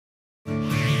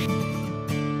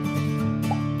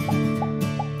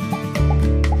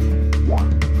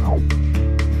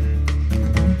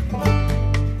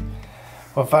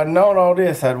Well, if I'd known all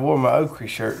this, I'd worn my Oakley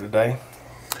shirt today.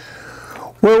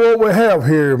 Well, what we have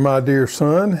here, my dear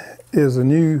son, is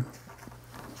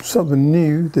something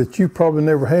new that you probably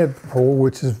never had before,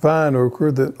 which is vine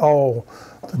okra that all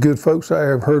the good folks out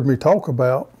there have heard me talk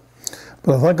about.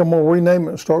 But I think I'm going to rename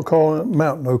it and start calling it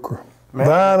mountain okra.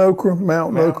 Vine okra,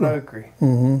 mountain okra.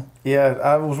 Mm-hmm. Yeah,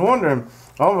 I was wondering,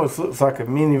 almost looks like a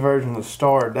mini version of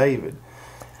Star of David.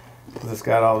 It's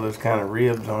got all those kind of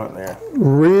ribs on it there.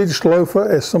 Ridged loafer,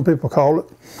 as some people call it.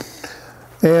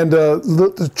 And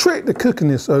the trick to cooking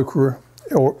this okra,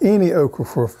 or any okra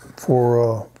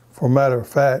for matter of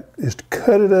fact, is to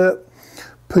cut it up,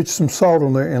 put some salt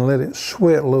on there, and let it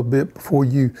sweat a little bit before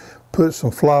you put some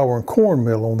flour and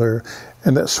cornmeal on there.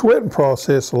 And that sweating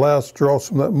process allows to draw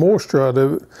some of that moisture out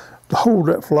of it to hold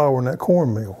that flour and that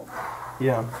cornmeal.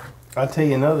 Yeah. I'll tell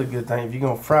you another good thing. If you're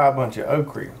going to fry a bunch of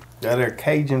okra, that there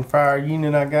Cajun fryer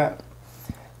unit I got,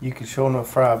 you can sure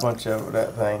enough fry a bunch of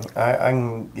that thing. I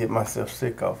can get myself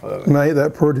sick off of it. And ain't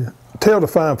that pretty? Tell the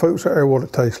fine folks out there what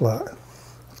it tastes like.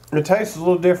 It tastes a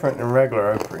little different than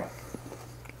regular okra.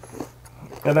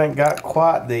 It ain't got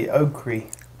quite the okra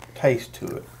taste to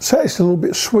it. It tastes a little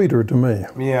bit sweeter to me.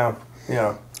 Yeah,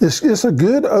 yeah. It's a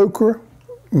good okra,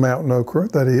 mountain okra,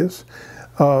 that is.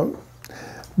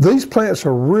 These plants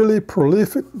are really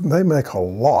prolific. They make a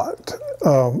lot.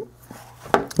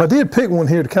 I did pick one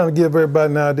here to kind of give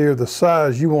everybody an idea of the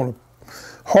size you want to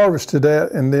harvest it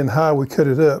at and then how we cut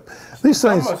it up. These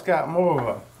things almost got more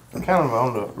of a, kind of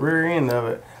on the rear end of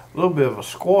it, a little bit of a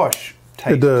squash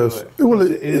taste. It does. To it. Well,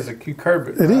 it is a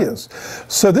cucurbic. It is.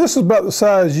 So this is about the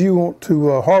size you want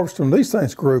to harvest them. These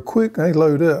things grow quick and they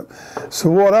load up. So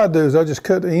what I do is I just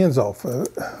cut the ends off of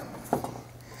it.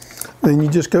 Then you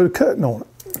just go to cutting on it.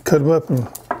 Cut them up in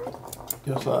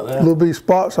just like that. Little bitty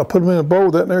spots. I put them in a bowl.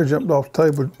 That there jumped off the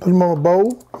table. Put them on a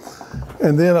bowl,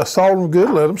 and then I salt them good.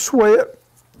 Let them sweat.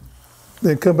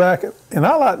 Then come back, and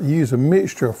I like to use a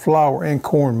mixture of flour and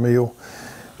cornmeal.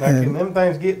 Now, can them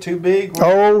things get too big?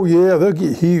 Oh yeah, they'll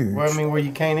get huge. Well, I mean, where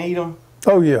you can't eat them.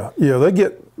 Oh yeah, yeah. They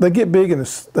get big, and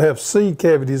they have seed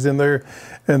cavities in there,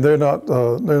 and they're not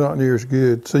near as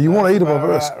good. So you want to eat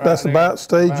them. That's about the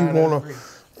stage you want to.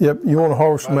 Yep, you want to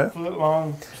harvest them at. Foot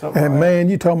long, and man,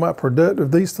 you talking about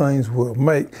productive, these things will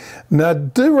make. Now, I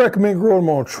do recommend growing them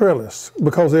on a trellis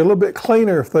because they're a little bit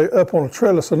cleaner if they're up on a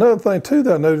trellis. Another thing too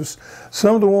that I noticed,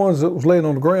 some of the ones that was laying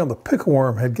on the ground, the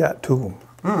pickleworm had got to them.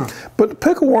 But the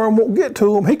pickleworm won't get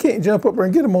to them. He can't jump up there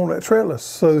and get them on that trellis.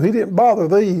 So he didn't bother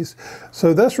these.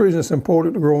 So that's the reason it's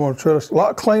important to grow them on a trellis. A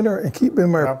lot cleaner and keep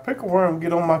them there. Now, pickleworm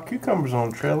get on my cucumbers on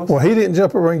a trellis. Well, he didn't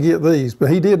jump up there and get these, but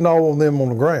he did gnaw on them on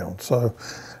the ground. So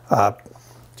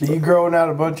you growing out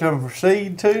a bunch of them for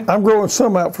seed too? I'm growing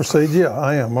some out for seed. Yeah,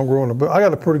 I am. I'm growing I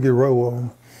got a pretty good row of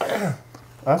them.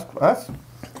 That's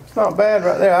not bad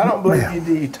right there. I don't believe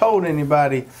you told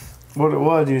anybody what it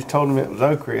was. You just told them it was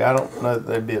okra. I don't know that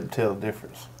they'd be able to tell the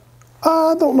difference.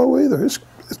 I don't know either. It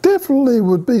definitely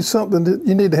would be something that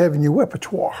you need to have in your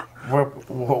repertoire.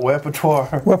 What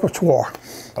repertoire? Repertoire.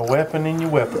 A weapon in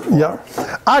your repertoire.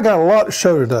 Yeah. I got a lot to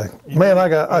show today. Man, I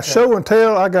got a show and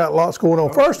tell. I got lots going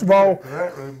on. First of all,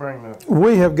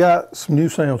 we have got some new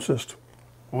sound system.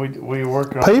 We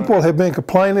working on People have been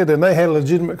complaining, and they had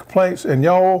legitimate complaints, and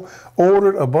y'all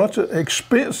ordered a bunch of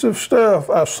expensive stuff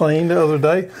I've seen the other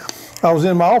day. I was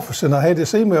in my office, and I had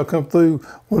this email come through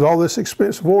with all this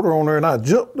expensive order on there, and I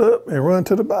jumped up and run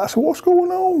to the back. I said, what's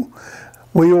going on?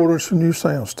 We ordered some new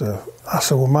sound stuff. I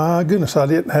said, well, my goodness, I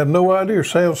have no idea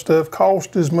sound stuff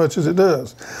costs as much as it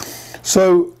does.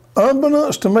 So,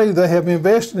 unbeknownst to me, they have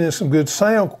invested in some good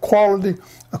sound quality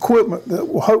equipment that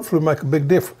will hopefully make a big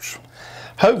difference.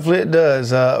 Hopefully it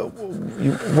does.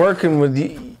 Working with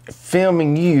you,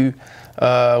 filming you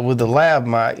with the lab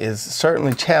mic is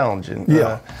certainly challenging.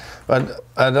 Yeah. But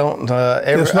I don't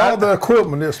ever. It's not the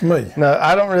equipment, it's me. No,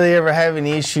 I don't really ever have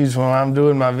any issues when I'm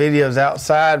doing my videos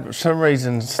outside. For some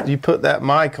reason, you put that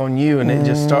mic on you and it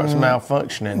just starts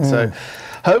malfunctioning. So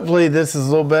hopefully this is a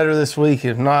little better this week.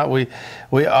 If not, we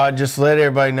just let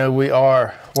everybody know we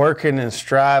are working and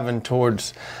striving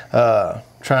towards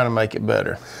trying to make it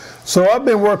better. So I've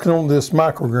been working on this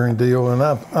microgreen deal, and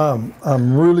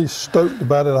I'm really stoked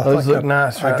about it. Those look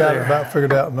nice right I got there. it about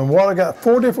figured out. And what I got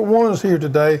 4 different ones here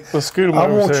today. Let's scoot them I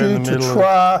over want there you in the to middle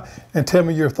try and tell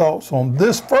me your thoughts on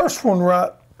this first one.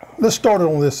 Right, let's start it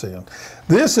on this end.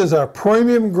 This is our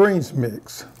premium greens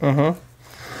mix.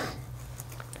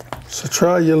 So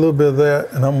try you a little bit of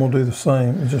that, and I'm gonna do the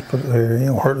same. Just put it there. You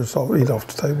don't hurt us all. Eat off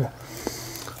the table.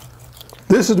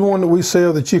 This is the one that we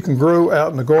sell that you can grow out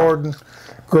in the garden.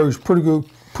 Grows pretty good,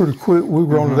 pretty quick. We've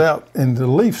grown it out in the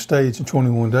leaf stage in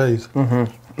 21 days.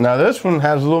 Now this one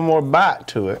has a little more bite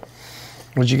to it.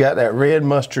 But you got that red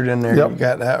mustard in there. Yep. You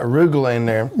got that arugula in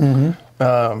there.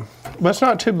 But it's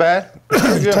not too bad.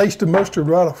 Taste the mustard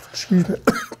right off. Excuse me.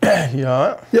 You all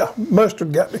right? Yeah,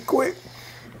 mustard got me quick.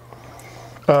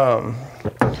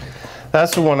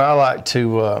 That's the one I like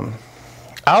to.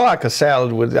 I like a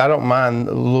salad with. I don't mind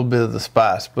a little bit of the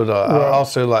spice, but I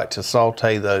also like to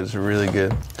saute those. They're really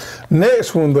good.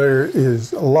 Next one there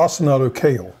is lacinato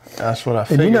kale. That's what I And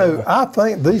figured. you know, I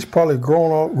think these probably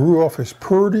grew off as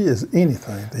pretty as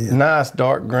anything did. Nice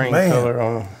dark green Man. color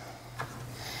on them.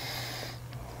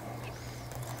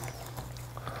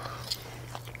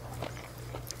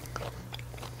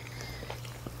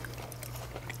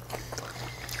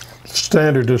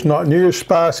 Standard is not near as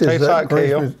spicy as Tastes that like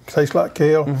kale. Tastes like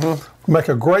kale. Make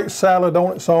a great salad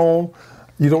on its own.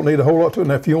 You don't need a whole lot to it.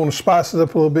 Now, if you want to spice it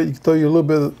up a little bit, you can throw you a little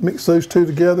bit of, mix those two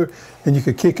together, and you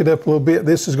could kick it up a little bit.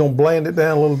 This is going to bland it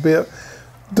down a little bit.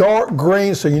 Dark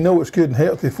green, so you know it's good and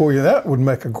healthy for you. That would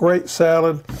make a great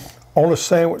salad on a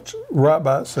sandwich right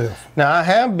by itself. Now, I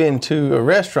have been to a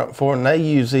restaurant before, and they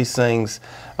use these things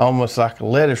almost like a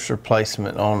lettuce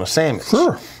replacement on a sandwich.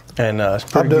 Sure. And it's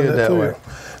pretty I've done good that that too. way.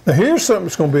 Now, here's something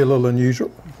that's going to be a little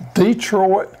unusual.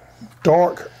 Detroit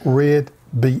dark red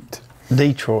beet.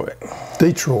 Detroit.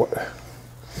 Detroit.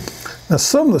 Now,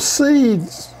 some of the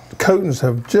seeds coatings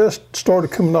have just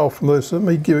started coming off from this. Let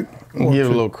me give it Give it a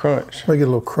little crunch. Let me get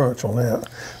a little crunch on that.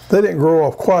 They didn't grow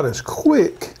off quite as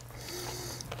quick,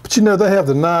 but you know, they have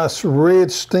the nice red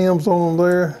stems on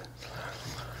them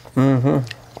there.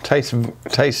 Tastes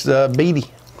beety.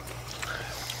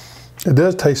 It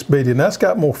does taste beety, and that's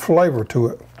got more flavor to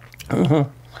it. You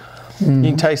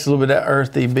can taste a little bit of that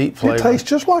earthy beet flavor. It tastes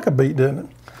just like a beet, doesn't it?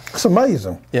 It's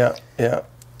amazing. Yeah, yeah,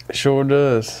 it sure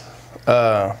does.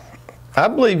 I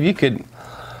believe you could,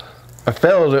 a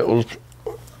fellow that was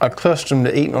accustomed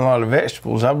to eating a lot of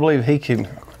vegetables, I believe he could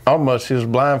almost, he was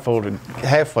blindfolded,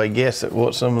 halfway guess at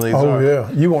what some of these Oh are.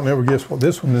 yeah, you won't never guess what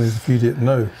this one is if you didn't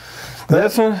know.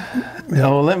 This one?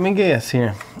 Oh, let me guess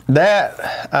here.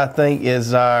 That, I think,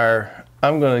 is our,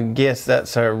 I'm going to guess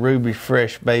that's our Ruby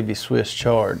Fresh Baby Swiss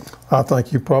Chard. I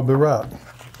think you're probably right.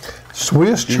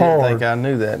 Swiss You didn't think chard. I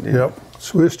knew that, did you? Yep,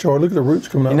 Swiss chard. Look at the roots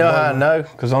coming out. You know the how I bottom. know?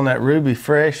 Because on that Ruby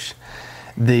Fresh,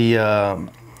 the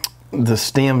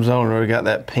stems on it got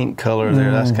that pink color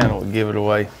there. That's kind of what give it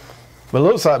away. But it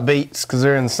looks like beets because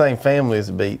they're in the same family as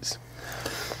the beets.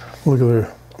 Look at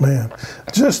there, man.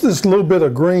 Just this little bit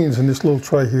of greens in this little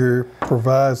tray here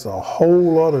provides a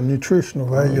whole lot of nutritional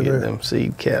value Get there. them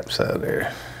seed caps out of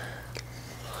there.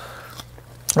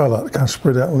 I like to kind of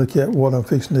spread out and look at what I'm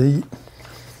fixing to eat.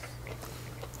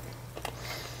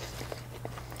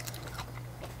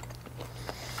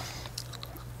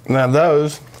 Now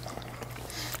those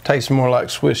taste more like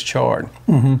Swiss chard.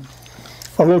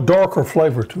 A little darker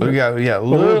flavor to We it. got a little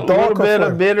little darker bit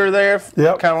flavor. of bitter there,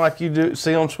 Yep. kind of like you do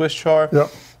see on Swiss chard. Yep.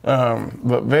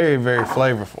 But very, very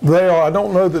flavorful. They are. I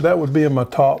don't know that would be in my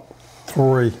top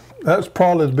 3. That's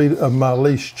probably be my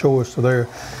least choice there.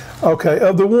 Okay,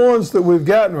 of the ones that we've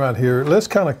gotten right here, let's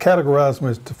kind of categorize them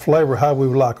as to flavor how we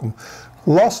would like them.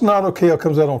 Lacinato kale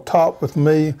comes out on top with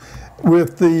me,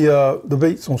 with the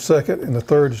beets on second, and the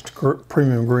third is the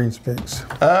premium greens mix.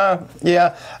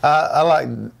 Yeah, I like.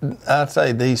 I'd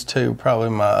say these two probably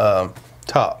my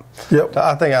top. Yep.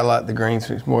 I think I like the greens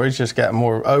mix more. It's just got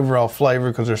more overall flavor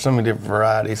because there's so many different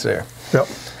varieties there. Yep.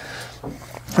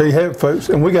 There you have it, folks.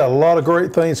 And we got a lot of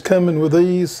great things coming with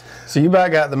these. So you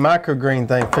about got the microgreen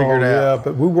thing figured Yeah, out.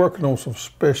 but we're working on some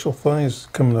special things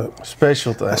coming up.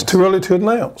 Special things. It's too early to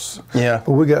announce. Yeah.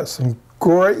 But we got some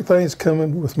great things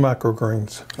coming with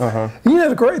microgreens. You know,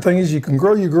 the great thing is you can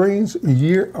grow your greens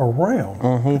year around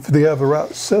if they have the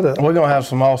right setup. We're gonna have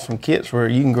some awesome kits where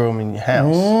you can grow them in your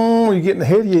house. You're getting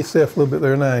ahead of yourself a little bit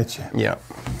there now, ain't you? Yeah.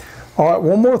 All right,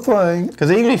 one more thing.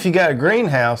 Because even if you got a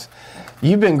greenhouse,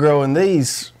 you've been growing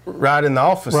these right in the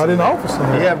office. Right in the there. office in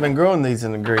there. You haven't been growing these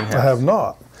in the greenhouse. I have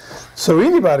not. So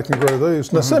anybody can grow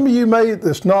those. Now, some of you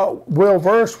that's not well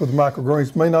versed with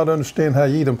microgreens may not understand how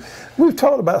you eat them. We've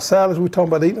talked about salads. We talked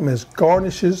about eating them as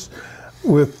garnishes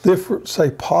with different,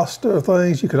 say, pasta or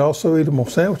things. You could also eat them on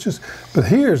sandwiches. But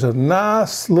here's a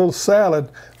nice little salad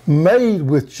made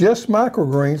with just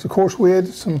microgreens. Of course, we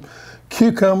added some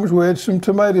cucumbers. We added some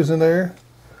tomatoes in there.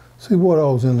 See what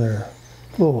all's in there.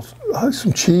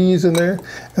 Some cheese in there.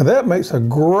 And that makes a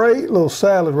great little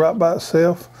salad right by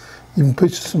itself. You can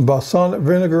put some balsamic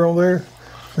vinegar on there.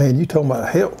 Man, you talking about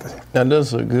healthy. That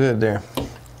does look good there.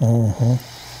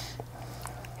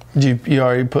 Did you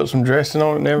already put some dressing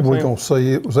on it and everything? We're going to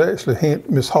see. It was actually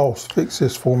Miss Hoss fixed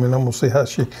this for me, and I'm going to see how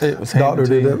she It was handed doctored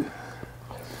to it you.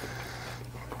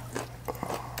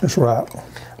 up. That's right.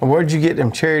 Where'd you get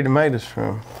them cherry tomatoes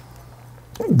from?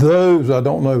 Those I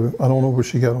don't know. I don't know where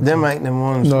she got them. Them ain't them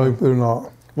ones. No, they're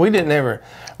not. We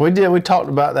talked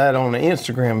about that on the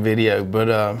Instagram video, but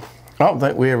I don't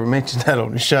think we ever mentioned that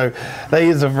on the show. They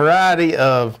use a variety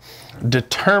of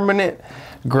determinate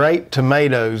grape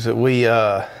tomatoes that we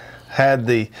had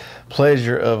the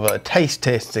pleasure of taste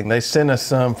testing. They sent us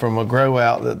some from a grow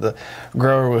out that the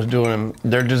grower was doing.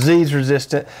 They're disease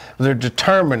resistant, they're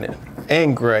determinate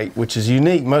and grape, which is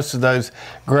unique. Most of those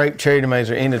grape cherry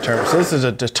tomatoes are indeterminate. So this is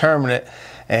a determinate,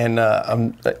 and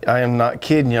I am not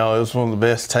kidding y'all, it was one of the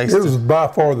best tasting. It was by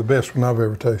far the best one I've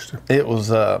ever tasted. It was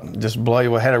just blow you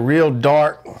away. It had a real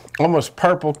dark, almost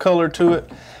purple color to it.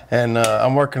 And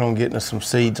I'm working on getting us some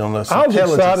seeds on those. I was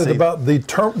excited about the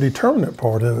determinate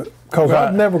part of it, because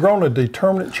I've never grown a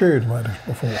determinate cherry tomato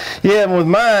before. Yeah, with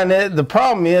mine, the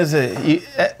problem is that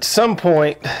at some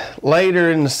point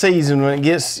later in the season, when it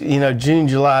gets, June,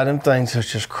 July, them things are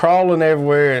just crawling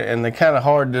everywhere, and they're kind of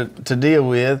hard to deal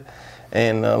with,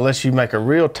 and unless you make a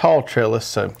real tall trellis.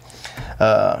 So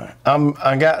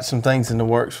I got some things in the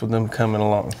works with them coming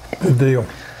along. Good deal.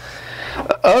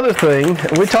 Other thing,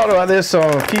 we talked about this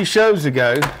on a few shows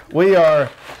ago. We are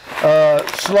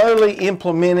slowly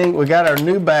implementing. We got our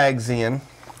new bags in,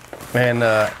 and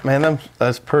man,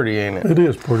 that's pretty, ain't it? It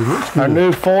is pretty. Our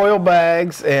new foil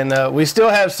bags, and we still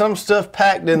have some stuff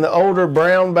packed in the older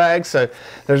brown bags. So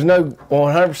there's no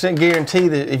 100% guarantee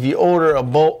that if you order a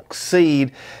bulk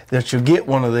seed that you'll get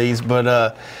one of these.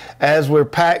 But as we're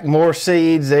packing more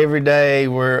seeds every day,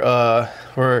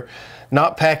 we're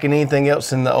not packing anything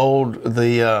else in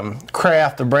the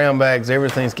craft, the brown bags.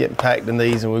 Everything's getting packed in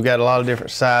these, and we've got a lot of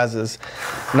different sizes.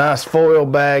 Nice foil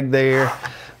bag there,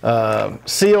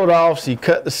 sealed off, so you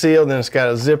cut the seal, then it's got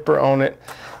a zipper on it.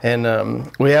 And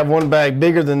we have one bag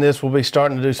bigger than this. We'll be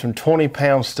starting to do some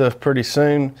 20-pound stuff pretty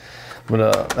soon.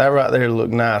 But that right there look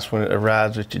nice when it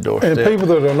arrives at your doorstep. And people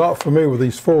that are not familiar with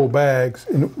these foil bags,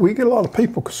 and we get a lot of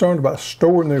people concerned about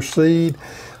storing their seed.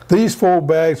 These foil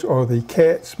bags are the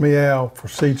cat's meow for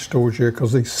seed storage here,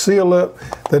 because they seal up,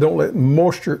 they don't let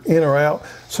moisture in or out.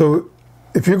 So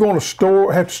if you're going to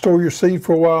have to store your seed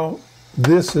for a while,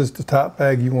 this is the type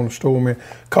bag you want to store them in.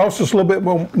 Costs us a little bit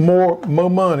more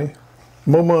money,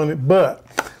 but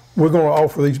we're going to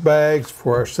offer these bags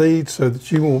for our seeds so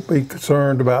that you won't be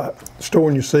concerned about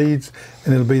storing your seeds,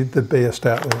 and it'll be the best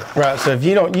out there. Right, so if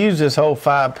you don't use this whole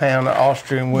 5-pound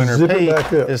Austrian winter pea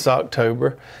this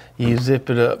October, you zip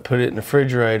it up, put it in the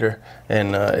refrigerator,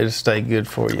 and it'll stay good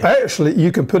for you. Actually,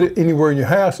 you can put it anywhere in your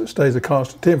house that stays a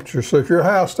constant temperature. So if your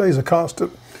house stays a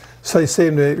constant, say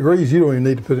 78 degrees, you don't even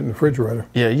need to put it in the refrigerator.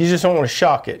 Yeah, you just don't want to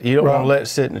shock it. You don't want to let it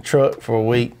sit in the truck for a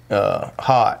week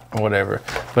hot or whatever.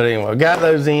 But anyway, got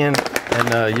those in,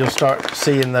 and you'll start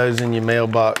seeing those in your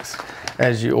mailbox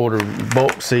as you order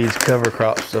bulk seeds, cover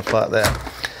crops, stuff like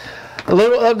that. A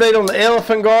little update on the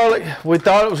elephant garlic. We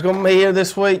thought it was going to be here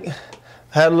this week.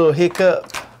 Had a little hiccup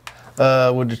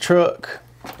with the truck.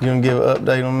 You gonna give an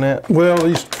update on that? Well,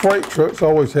 these freight trucks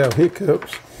always have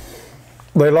hiccups.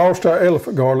 They lost our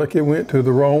elephant garlic. It went to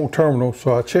the wrong terminal,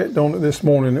 so I checked on it this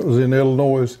morning. It was in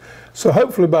Illinois. So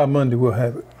hopefully by Monday we'll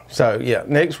have it. So yeah,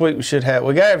 next week we should have it.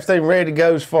 We got everything ready to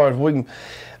go as far as we can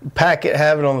pack it,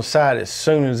 have it on the side as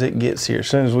soon as it gets here, as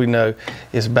soon as we know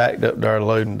it's backed up to our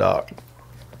loading dock.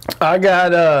 I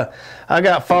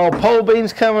got fall pole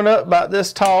beans coming up about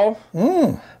this tall,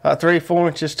 about 3-4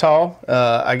 inches tall.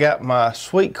 I got my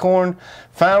sweet corn,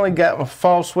 finally got my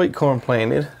fall sweet corn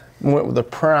planted. Went with a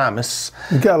Primus.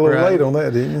 You got a little late on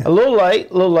that, didn't you? A little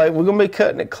late. We're going to be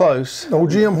cutting it close.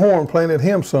 Old Jim Horn planted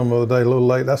him some other day, a little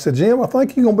late. I said, Jim, I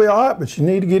think you're going to be all right, but you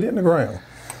need to get it in the ground.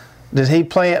 Did he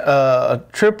plant a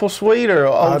triple sweet or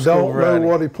an old school variety? I don't know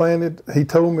what he planted. He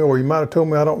told me, or he might have told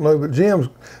me, I don't know. But Jim's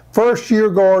first year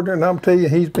gardener, and I'm telling you,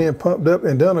 he's been pumped up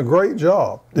and done a great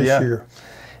job this year.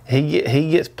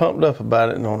 He gets pumped up about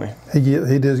it, don't he?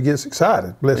 He just gets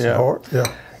excited. Bless his heart. Yeah.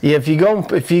 Yeah. If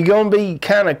you're gonna be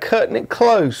kind of cutting it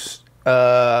close,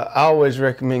 I always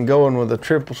recommend going with a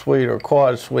triple sweet or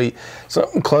quad sweet,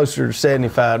 something closer to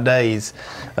 75 days.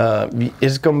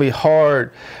 It's gonna be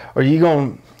hard, or you're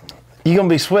gonna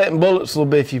be sweating bullets a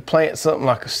little bit if you plant something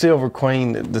like a Silver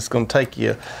Queen that's gonna take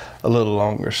you a little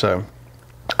longer. So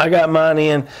I got mine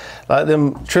in. Like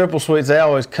them triple sweets, they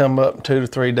always come up in 2 to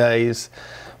 3 days.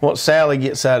 Once Sally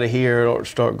gets out of here, it'll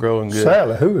start growing good.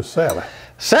 Sally? Who is Sally?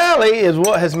 Sally is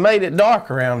what has made it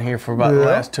dark around here for about the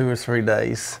last 2 or 3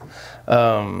 days.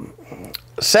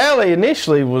 Sally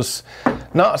initially was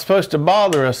not supposed to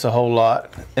bother us a whole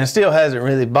lot, and still hasn't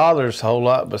really bothered us a whole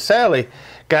lot, but Sally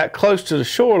got close to the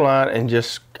shoreline and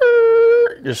just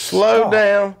slowed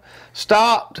down,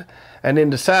 stopped, and then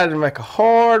decided to make a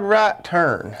hard right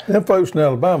turn. Them folks in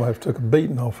Alabama have took a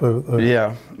beating off of it, though.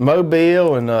 Yeah,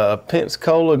 Mobile and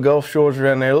Pensacola, Gulf Shores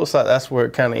around there. It looks like that's where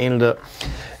it kind of ended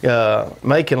up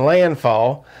making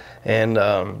landfall.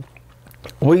 And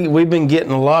we've been getting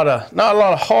not a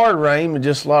lot of hard rain, but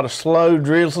just a lot of slow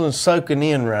drizzling, soaking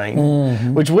in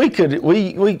rain, which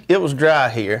it was dry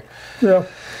here. Yeah.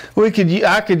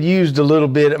 I could use a little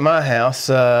bit at my house.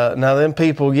 Now them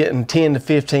people getting 10 to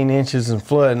 15 inches and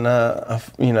flooding,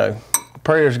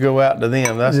 prayers go out to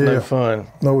them. That's no fun.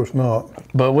 No, it's not.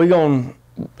 But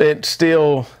it's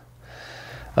still,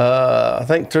 I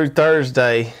think through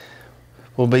Thursday,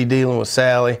 we'll be dealing with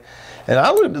Sally. And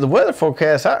I looked at the weather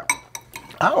forecast, I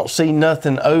don't see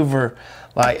nothing over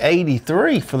like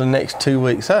 83 for the next 2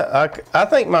 weeks. I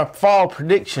think my fall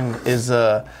prediction is,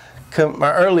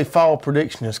 my early fall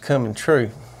prediction is coming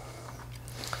true.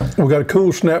 We got a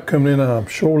cool snap coming in, and I'm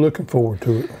sure looking forward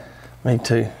to it. Me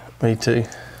too.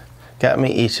 Got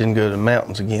me itching to go to the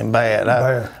mountains again bad.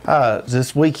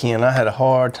 This weekend, I had a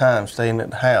hard time staying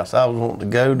at the house. I was wanting to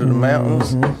go to the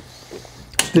mountains.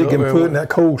 Sticking foot in that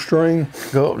cold stream.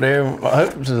 Go up there. I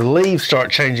hope the leaves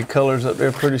start changing colors up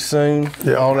there pretty soon.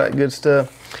 Yeah. All that good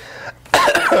stuff.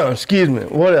 Excuse me.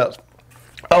 What else?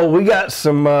 Oh, we got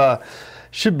some,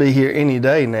 should be here any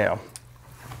day now.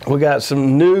 We got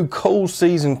some new cool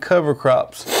season cover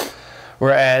crops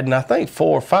we're adding. I think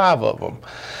 4 or 5 of them.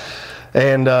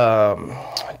 And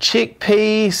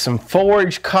chickpeas, some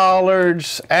forage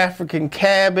collards, African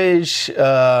cabbage,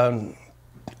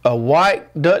 a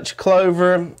white Dutch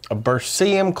clover, a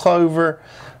Berseem clover.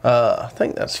 I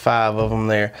think that's 5 of them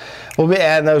there. We'll be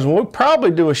adding those. We'll probably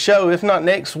do a show, if not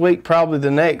next week, probably the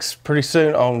next, pretty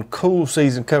soon, on cool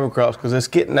season cover crops, because it's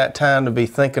getting that time to be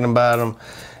thinking about them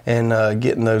and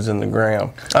getting those in the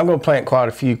ground. I'm going to plant quite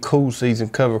a few cool season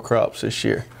cover crops this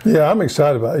year. Yeah, I'm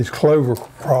excited about these clover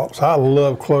crops. I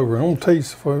love clover. I'm going to tell you,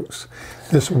 folks,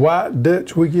 this white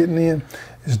Dutch we're getting in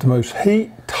is the most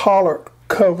heat-tolerant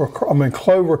clover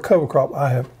cover crop I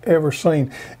have ever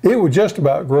seen. It would just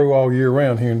about grow all year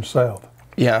round here in the South.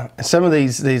 Yeah, some of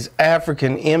these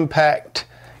African impact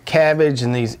cabbage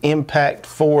and these impact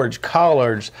forage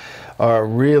collards are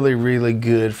really, really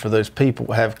good for those people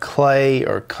who have clay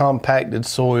or compacted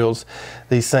soils.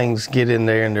 These things get in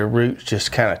there and their roots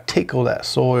just kind of tickle that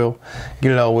soil,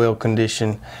 get it all well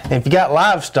conditioned. And if you got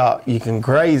livestock, you can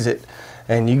graze it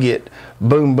and you get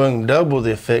boom, boom, double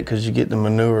the effect because you get the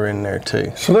manure in there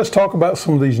too. So let's talk about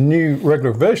some of these new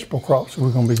regular vegetable crops that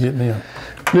we're going to be getting in.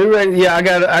 Yeah,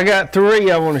 I got 3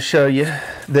 I want to show you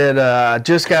that I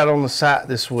just got on the site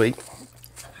this week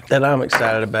that I'm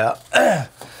excited about.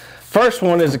 First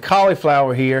one is a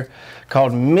cauliflower here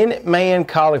called Minuteman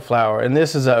cauliflower, and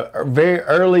this is a very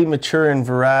early maturing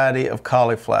variety of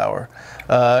cauliflower.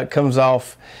 It comes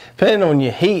off, depending on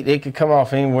your heat, it could come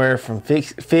off anywhere from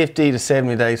 50 to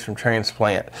 70 days from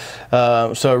transplant.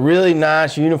 So a really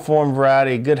nice uniform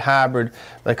variety, a good hybrid.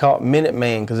 They call it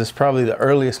Minuteman because it's probably the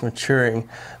earliest maturing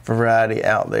variety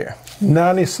out there.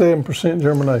 97%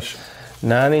 germination.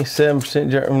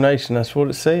 97% germination, that's what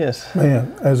it says.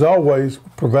 Man, as always,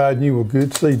 providing you a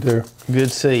good seed there. Good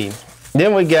seed.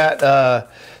 Then we got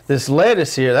this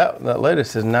lettuce here. That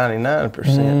lettuce is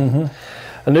 99%.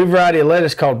 A new variety of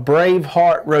lettuce called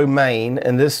Braveheart Romaine,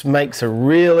 and this makes a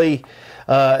really,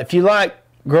 if you like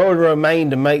growing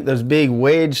romaine to make those big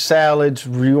wedge salads,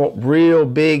 you want real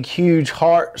big, huge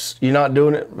hearts. You're not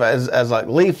doing it as like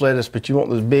leaf lettuce, but you want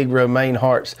those big romaine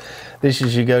hearts. This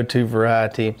is your go-to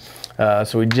variety.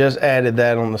 So we just added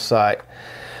that on the site.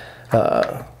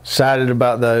 Excited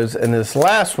about those. And this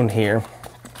last one here,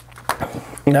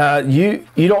 now you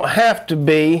don't have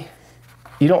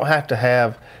to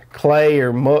have clay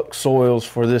or muck soils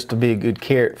for this to be a good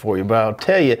carrot for you, but I'll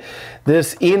tell you,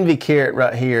 this Envy carrot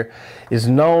right here is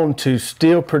known to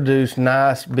still produce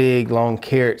nice big long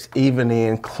carrots even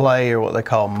in clay or what they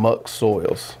call muck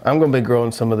soils. I'm going to be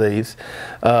growing some of these.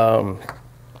 Mr.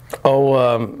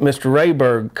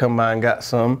 Rayberg come by and got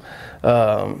some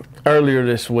earlier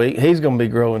this week. He's going to be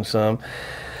growing some.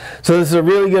 So this is a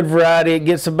really good variety. It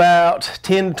gets about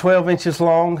 10 to 12 inches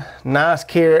long. Nice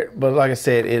carrot, but like I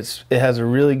said, it has a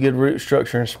really good root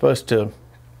structure and it's supposed to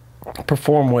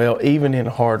perform well even in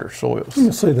harder soils. Let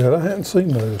me see that. I hadn't seen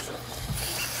those.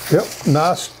 Yep,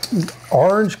 nice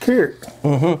orange carrot.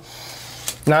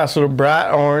 Nice little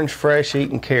bright orange, fresh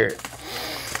eating carrot.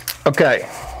 Okay.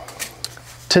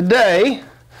 Today,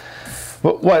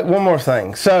 wait, one more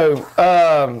thing. So,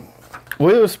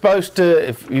 we were supposed to,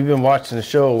 if you've been watching the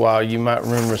show a while, you might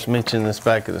remember us mentioning this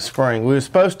back in the spring. We were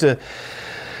supposed to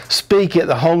speak at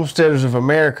the Homesteaders of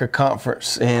America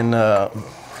conference in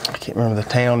I can't remember the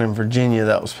town in Virginia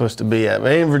that was supposed to be at.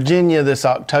 But in Virginia this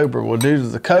October, well, due to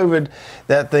the COVID,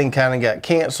 that thing kind of got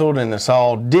canceled, and it's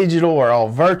all digital or all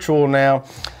virtual now.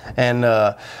 And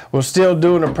we're still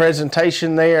doing a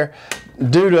presentation there.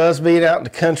 Due to us being out in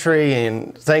the country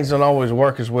and things don't always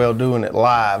work as well doing it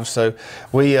live, so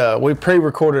we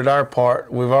pre-recorded our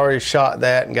part. We've already shot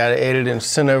that and got it edited and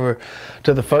sent over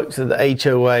to the folks at the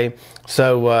HOA.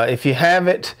 So if you have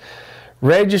it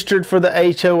registered for the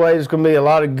HOA, there's going to be a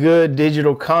lot of good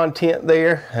digital content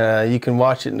there. You can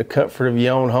watch it in the comfort of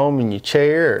your own home, in your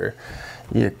chair or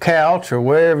your couch or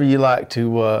wherever you like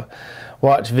to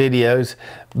watch videos.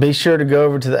 Be sure to go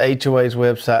over to the HOA's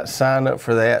website, sign up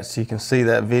for that so you can see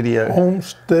that video.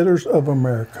 Homesteaders of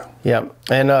America. Yeah,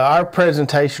 and our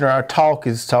presentation or our talk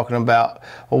is talking about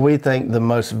what we think the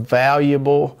most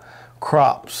valuable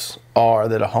crops are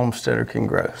that a homesteader can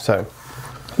grow. So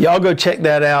y'all go check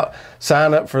that out,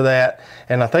 sign up for that,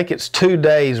 and I think it's 2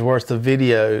 days worth of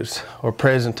videos or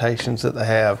presentations that they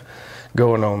have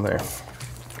going on there.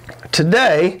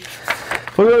 Today,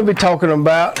 we're going to be talking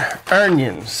about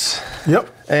onions. Yep.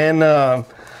 And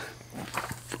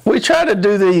we try to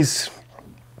do these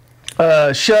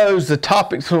shows, the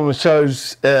topics from the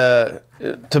shows,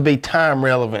 to be time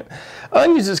relevant.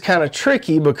 Onions is kind of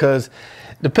tricky because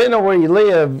depending on where you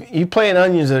live, you plant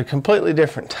onions at a completely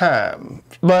different time.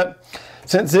 But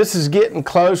since this is getting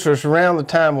closer, it's around the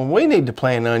time when we need to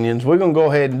plant onions, we're going to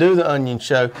go ahead and do the onion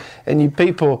show. And you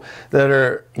people that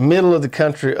are middle of the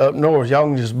country up north, y'all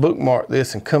can just bookmark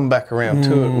this and come back around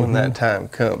to it when that time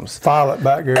comes. File it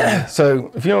back here.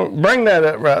 So if you don't bring that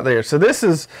up right there. So this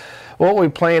is what we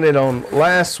planted on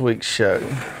last week's show.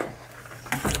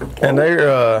 And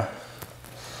they're,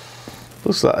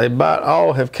 looks like they about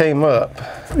all have came up.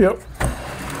 Yep.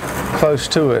 Close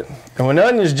to it. And when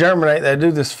onions germinate, they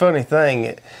do this funny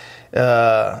thing.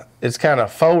 It's kind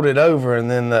of folded over, and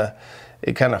then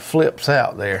it kind of flips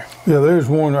out there. Yeah, there's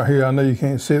one right here. I know you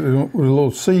can't see it. There's a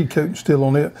little seed coat still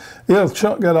on it. Yeah, the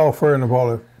chunk got off there in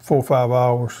about 4 or 5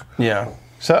 hours. Yeah.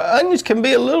 So onions can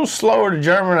be a little slower to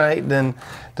germinate than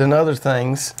other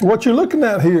things. What you're looking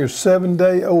at here is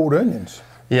 7-day-old onions.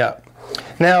 Yeah.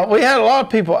 Now, we had a lot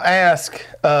of people ask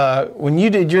when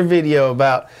you did your video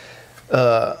about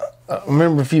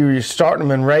remember if you were starting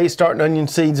onion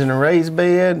seeds in a raised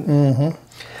bed? Mm-hmm.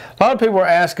 A lot of people are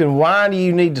asking, why do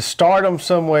you need to start them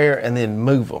somewhere and then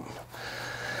move them?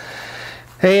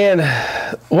 And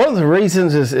one of the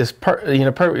reasons is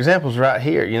perfect examples right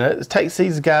here. You know, it takes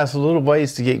these guys a little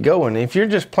ways to get going. If you're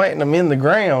just planting them in the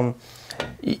ground,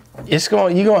 you're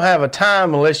gonna have a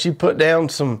time, unless you put down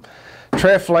some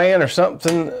Treflan or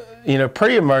something,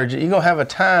 pre-emergent, you're going to have a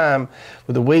time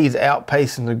with the weeds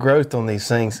outpacing the growth on these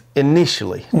things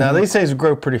initially. Mm-hmm. Now, these things will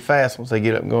grow pretty fast once they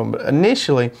get up and going, but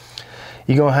initially,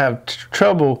 you're going to have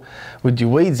trouble with your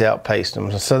weeds outpacing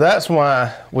them. So that's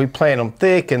why we plant them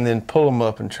thick and then pull them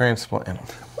up and transplant them.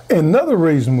 Another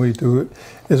reason we do it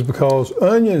is because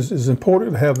onions is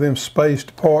important to have them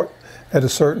spaced apart at a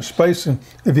certain spacing.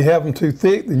 If you have them too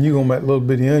thick, then you're going to make little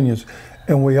bitty onions.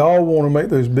 And we all want to make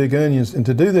those big onions, and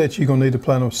to do that, you're going to need to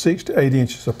plant them 6 to 8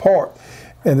 inches apart.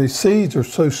 And the seeds are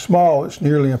so small, it's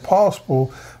nearly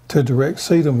impossible to direct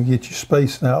seed them and get you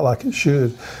spacing out like it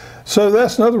should. So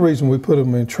that's another reason we put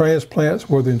them in transplants,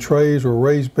 whether in trays or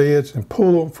raised beds, and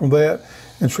pull them from that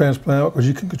and transplant out, because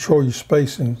you can control your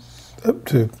spacing up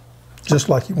to just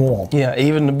like you want. Yeah,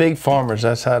 even the big farmers,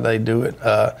 that's how they do it.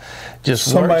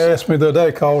 Somebody asked me the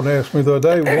other day, called and asked me the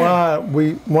other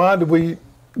day,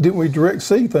 didn't we direct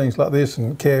seed things like this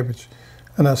in cabbage?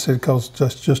 And I said, because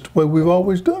that's just the way we've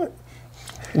always done it.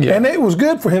 Yeah. And it was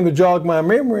good for him to jog my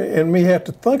memory and me have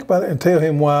to think about it and tell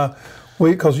him why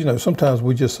because sometimes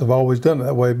we just have always done it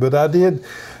that way. But I did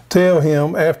tell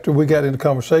him after we got into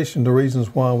conversation the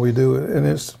reasons why we do it. And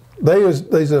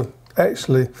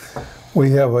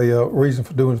we have a reason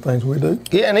for doing the things we do.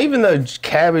 Yeah, and even though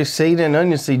cabbage seed and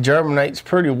onion seed germinates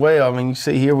pretty well, I mean, you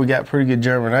see here we got pretty good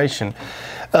germination.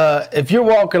 If you're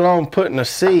walking along putting a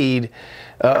seed,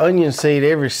 onion seed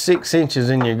every 6 inches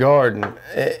in your garden,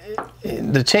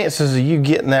 the chances of you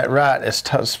getting that right, as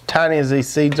tiny as these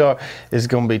seeds are, is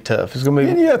going to be tough. It's going to be.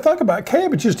 And yeah, think about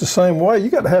cabbage is the same way. You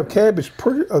got to have cabbage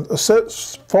pretty set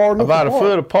far enough about apart. A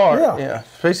foot apart. Yeah,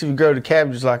 especially if you grow the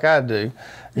cabbages like I do,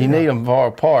 you need them far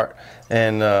apart.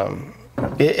 And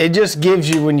it just gives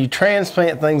you, when you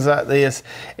transplant things like this,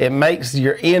 it makes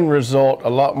your end result a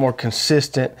lot more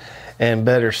consistent and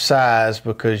better size,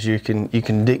 because you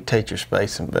can dictate your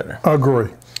spacing better. I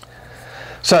agree.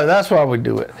 So that's why we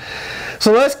do it.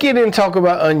 So let's get in and talk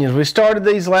about onions. We started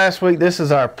these last week. This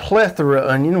is our plethora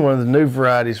onion, one of the new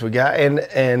varieties we got,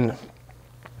 and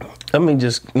let me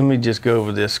just go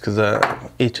over this because I'm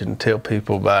itching to tell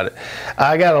people about it.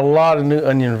 I got a lot of new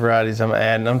onion varieties I'm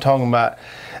adding. I'm talking about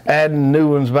adding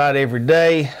new ones about every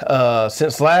day.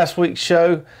 Since last week's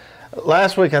show,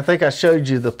 last week I think I showed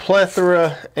you the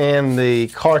Plethora and the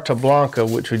Carta Blanca,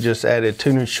 which we just added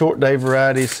 2 new short day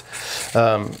varieties.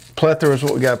 Plethora is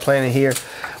what we got planted here.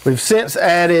 We've since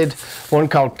added one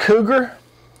called Cougar.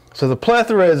 So the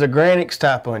Plethora is a Granix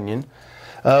type onion.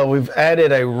 We've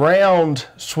added a round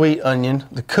sweet onion,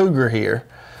 the Cougar here.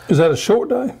 Is that a short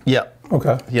day? Yep.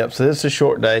 Okay. Yep, so this is a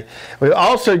short day. We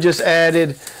also just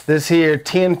added this here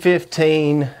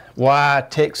 1015Y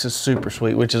Texas Super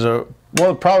Sweet, which is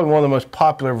probably one of the most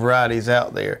popular varieties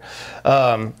out there.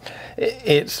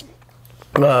 It's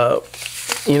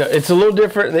it's a little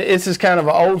different. This is kind of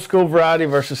an old school variety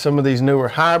versus some of these newer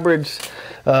hybrids.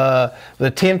 The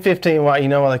 1015Y, you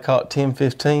know why they call it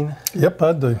 1015? Yep,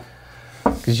 I do.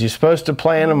 Because you're supposed to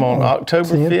plant them on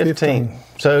October 15th.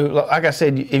 So, like I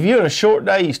said, if you're in a short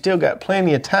day, you still got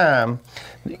plenty of time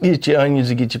to get your onions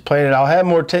to get you planted. I'll have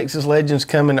more Texas Legends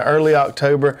coming early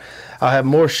October. I'll have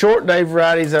more short day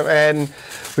varieties I'm adding.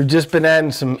 We've just been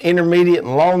adding some intermediate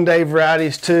and long day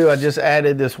varieties too. I just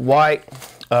added this white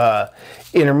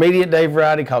intermediate day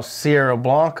variety called Sierra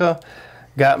Blanca.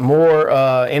 Got more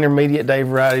intermediate day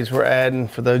varieties we're adding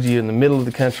for those of you in the middle of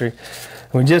the country.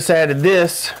 We just added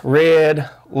this red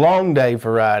long day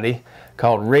variety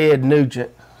called Red Nugent,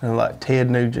 like Ted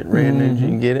Nugent, Red Nugent, you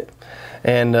can get it.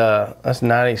 And that's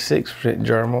 96%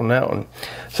 germ on that one.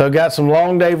 So got some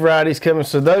long day varieties coming.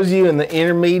 So those of you in the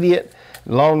intermediate,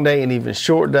 long day, and even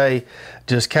short day,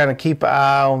 just kind of keep an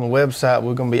eye on the website.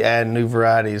 We're going to be adding new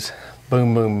varieties.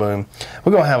 Boom, boom, boom.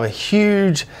 We're going to have a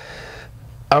huge,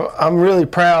 I'm really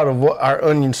proud of what our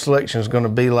onion selection is going to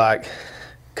be like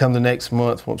come the next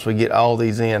month once we get all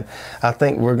these in. I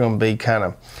think we're going to be kind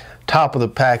of top of the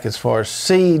pack as far as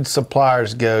seed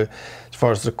suppliers go, as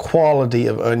far as the quality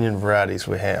of onion varieties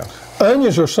we have.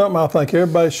 Onions are something I think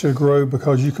everybody should grow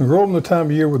because you can grow them the time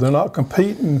of year where they're not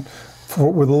competing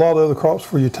with a lot of other crops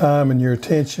for your time and your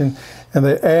attention, and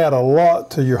they add a lot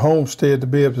to your homestead to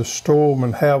be able to store them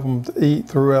and have them to eat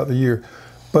throughout the year.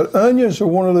 But onions are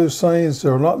one of those things that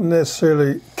are not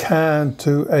necessarily kind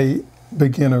to a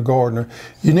beginner gardener.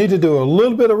 You need to do a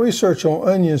little bit of research on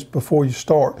onions before you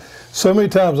start. So many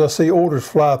times I see orders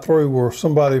fly through where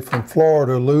somebody from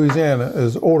Florida or Louisiana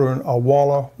is ordering a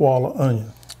Walla Walla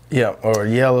onion. Yeah, or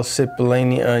yellow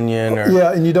cipollini onion. Or,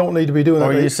 yeah, and you don't need to be doing that.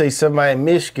 Or you see somebody in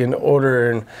Michigan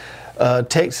ordering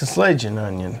Texas Legend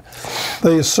onion.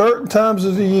 There's certain times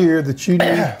of the year that you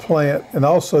need to plant, and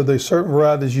also there's certain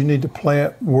varieties you need to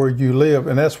plant where you live,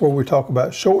 and that's where we talk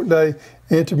about short day,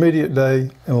 intermediate day,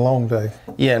 and long day.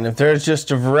 Yeah, and if there's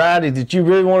just a variety that you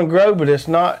really want to grow, but it's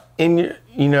not in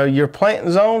your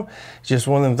planting zone, it's just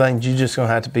one of them things you're just going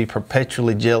to have to be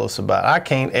perpetually jealous about. I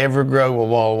can't ever grow a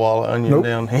Walla Walla onion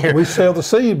down here. We sell the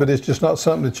seed, but it's just not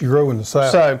something that you grow in the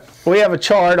South. So we have a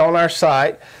chart on our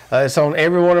site. It's on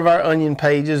every one of our onion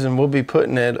pages, and we'll be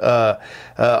putting it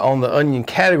on the onion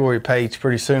category page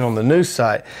pretty soon on the news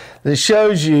site. That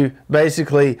shows you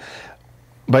basically,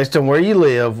 based on where you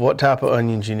live, what type of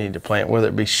onions you need to plant, whether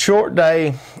it be short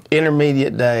day,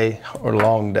 intermediate day, or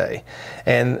long day.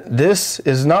 And this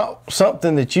is not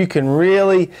something that you can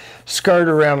really skirt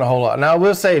around a whole lot. Now I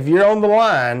will say, if you're on the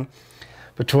line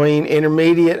between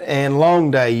intermediate and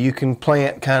long day, you can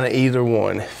plant kind of either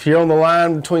one. If you're on the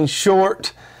line between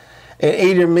short and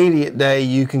intermediate day,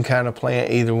 you can kind of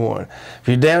plant either one. If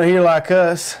you're down here like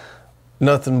us,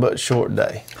 nothing but short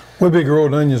day. We've been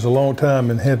growing onions a long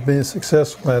time and have been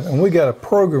successful at it. And we got a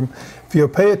program. If you'll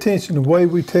pay attention to the way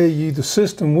we tell you the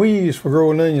system we use for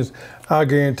growing onions, I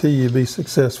guarantee you'll be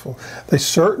successful. There's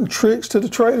certain tricks to the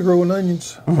trade of growing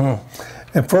onions.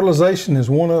 And fertilization is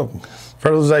one of them.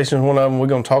 Fertilization is one of them. We're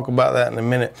going to talk about that in a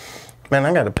minute. Man,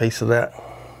 I got a piece of that.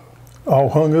 All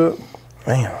hung up?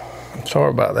 Man, I'm sorry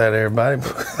about that, everybody,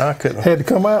 but I couldn't. Had to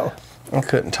come out. I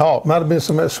couldn't talk. Might have been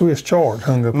some of that Swiss chard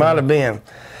hung up. Might have been.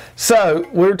 So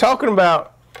we were talking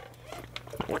about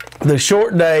the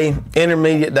short day,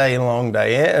 intermediate day, and long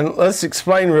day. And let's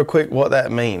explain real quick what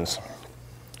that means.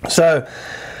 So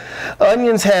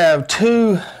onions have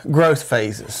 2 growth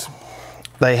phases.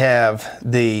 They have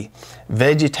the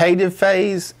vegetative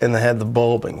phase and they have the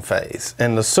bulbing phase.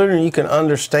 And the sooner you can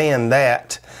understand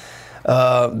that,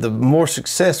 the more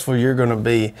successful you're going to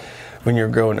be when you're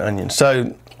growing onions.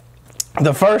 So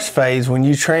the first phase, when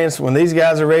these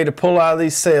guys are ready to pull out of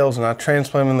these cells and I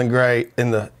transplant them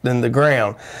in the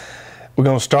ground, we're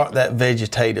going to start that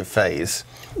vegetative phase.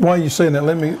 While you're saying that,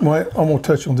 I'm going to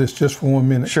touch on this just for 1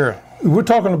 minute. Sure. We're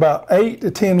talking about 8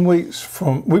 to 10 weeks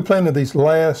from, we planted these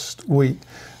last week.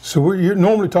 So you're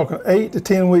normally talking 8 to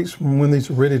 10 weeks from when these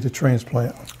are ready to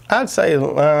transplant. I'd say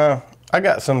I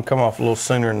got some come off a little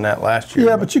sooner than that last year.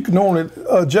 Yeah, but you can normally.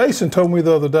 Jason told me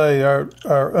the other day,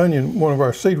 our onion, one of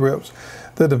our seed reps,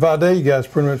 that the Vidalia guys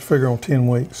pretty much figure on 10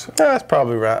 weeks. Yeah, that's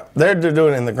probably right. They're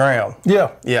doing it in the ground.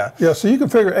 Yeah. Yeah. Yeah, so you can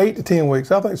figure 8 to 10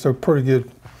 weeks. I think it's pretty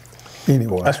good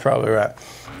anyway. That's probably right.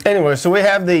 Anyway, so we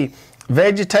have the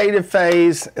vegetative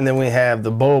phase, and then we have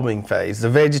the bulbing phase. The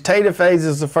vegetative phase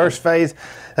is the first phase.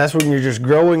 That's when you're just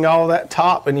growing all that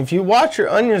top. And if you watch your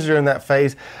onions during that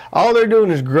phase, all they're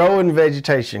doing is growing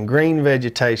vegetation, green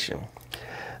vegetation.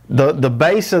 The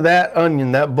base of that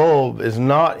onion, that bulb, is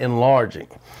not enlarging.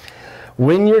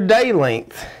 When your day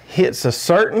length hits a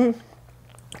certain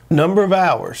number of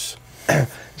hours,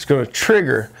 it's going to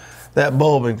trigger that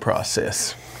bulbing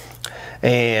process.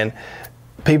 And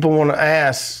people want to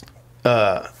ask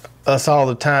us all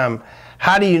the time,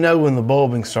 how do you know when the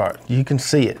bulbing starts? You can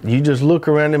see it. You just look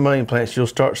around in onion plants, you'll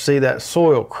start to see that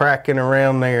soil cracking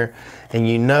around there, and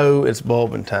you know it's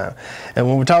bulbing time. And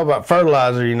when we talk about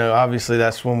fertilizer, you know, obviously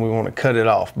that's when we want to cut it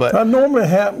off. But that normally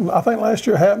happened, I think last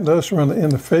year it happened to us around the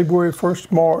end of February, 1st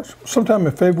of March. Sometime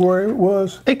in February it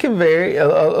was. It can vary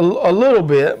a little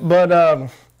bit, but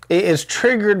it is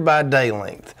triggered by day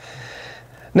length.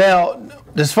 Now,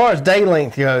 as far as day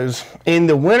length goes, in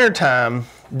the wintertime,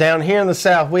 down here in the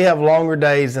south, we have longer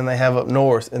days than they have up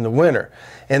north in the winter.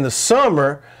 In the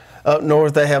summer, up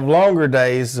north, they have longer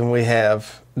days than we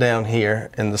have down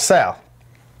here in the south.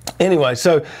 Anyway,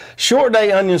 so short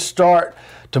day onions start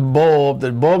to bulb.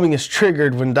 The bulbing is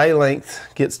triggered when day length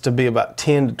gets to be about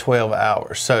 10 to 12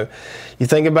 hours. So you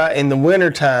think about in the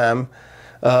wintertime,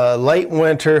 late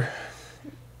winter,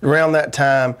 around that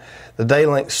time, the day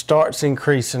length starts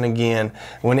increasing again.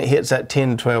 When it hits that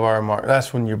 10 to 12 hour mark,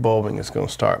 that's when your bulbing is going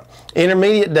to start.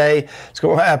 Intermediate day, it's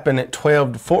going to happen at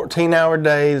 12 to 14 hour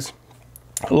days.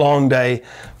 Long day,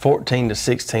 14 to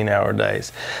 16 hour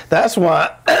days. That's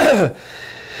why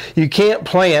you can't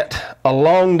plant a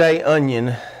long day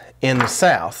onion in the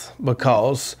south,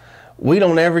 because we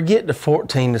don't ever get to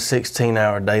 14 to 16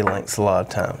 hour day lengths a lot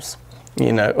of times,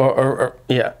 you know, or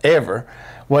ever.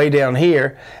 Way down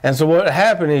here. And so what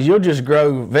happened is you'll just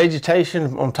grow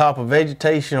vegetation on top of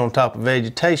vegetation on top of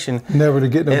vegetation. Never to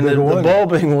get no bigger one. And the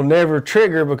bulbing will never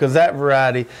trigger, because that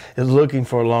variety is looking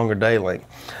for a longer day length.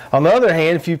 On the other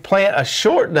hand, if you plant a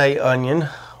short day onion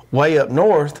way up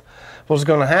north, what's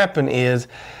going to happen is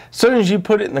as soon as you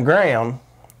put it in the ground,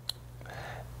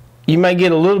 you may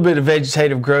get a little bit of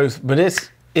vegetative growth, but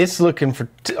it's looking for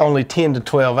only 10 to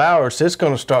 12 hours, so it's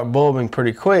going to start bulbing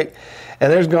pretty quick.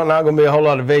 And there's not going to be a whole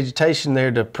lot of vegetation there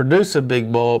to produce a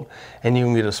big bulb, and you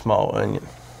can get a small onion.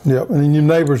 Yep, and then your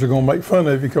neighbors are going to make fun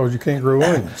of you because you can't grow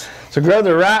onions. So grow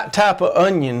the right type of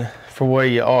onion for where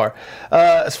you are.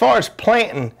 As far as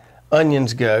planting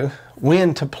onions go,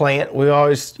 when to plant, we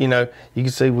always, you know, you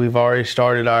can see we've already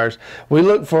started ours. We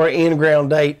look for an in-ground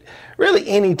date really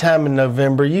any time in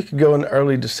November. You could go in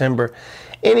early December.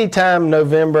 Anytime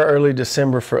November, early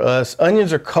December for us.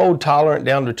 Onions are cold tolerant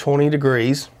down to 20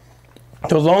 degrees.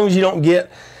 So as long as you don't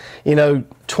get, you know,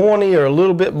 20 or a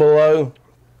little bit below,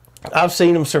 I've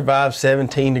seen them survive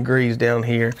 17 degrees down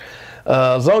here.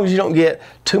 As long as you don't get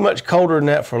too much colder than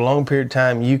that for a long period of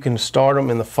time, you can start them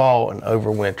in the fall and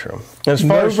overwinter them. As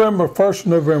far November, 1st of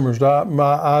November is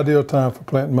my ideal time for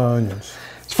planting my onions.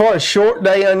 As far as short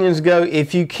day onions go,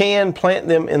 if you can plant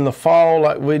them in the fall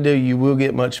like we do, you will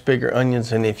get much bigger onions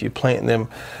than if you plant them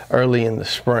early in the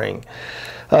spring.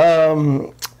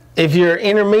 If you're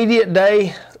intermediate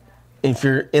day, if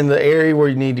you're in the area where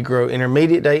you need to grow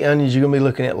intermediate day onions, you're going to be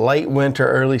looking at late winter,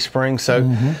 early spring.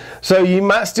 So, so you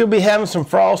might still be having some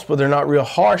frost, but they're not real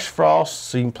harsh frosts.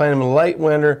 So you can plant them in late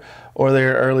winter or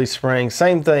they're early spring.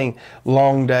 Same thing,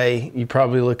 long day. You're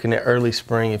probably looking at early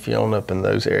spring if you own up in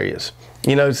those areas.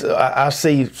 You know, I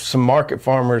see some market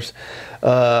farmers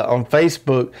on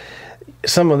Facebook.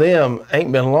 Some of them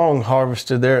ain't been long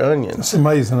harvested their onions. It's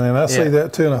amazing, man. I see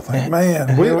that too, and I think,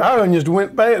 man, our onions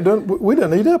went bad. We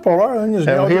done eat up all our onions.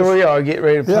 And here we are getting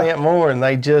ready to plant more, and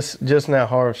they just now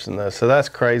harvesting those. So that's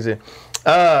crazy.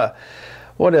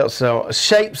 What else? So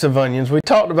shapes of onions. We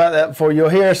talked about that before. You'll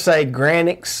hear us say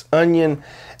Granix onion,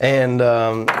 and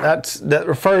that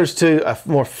refers to a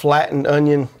more flattened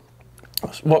onion.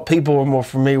 What people are more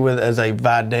familiar with as a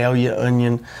Vidalia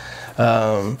onion.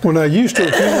 When I used to,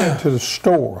 if you went to the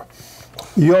store,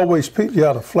 you always picked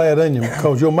out a flat onion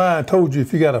because your mind told you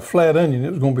if you got a flat onion,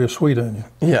 it was going to be a sweet onion.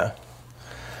 Yeah.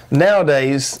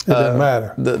 Nowadays, it doesn't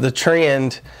matter. The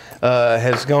trend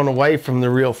has gone away from the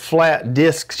real flat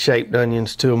disc-shaped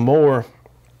onions to a more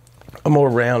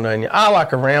round onion. I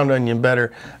like a round onion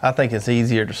better. I think it's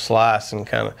easier to slice and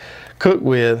kind of cook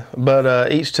with,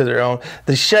 but each to their own.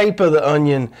 The shape of the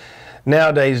onion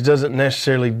nowadays doesn't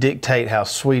necessarily dictate how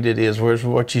sweet it is, whereas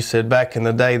what you said back in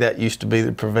the day, that used to be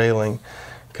the prevailing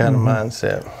kind of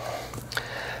mindset.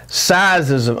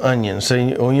 Sizes of onions. So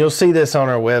you'll see this on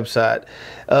our website.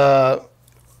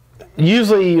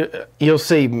 Usually you'll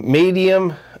see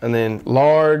medium, and then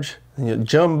large, and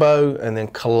jumbo, and then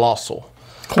colossal.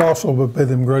 Colossal would be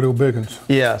them great old big ones.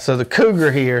 Yeah, so the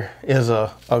cougar here is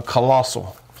a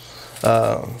colossal.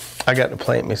 I got to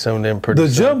plant me some of them pretty soon.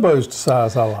 The jumbo's the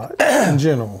size I like in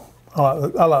general.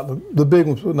 I like the big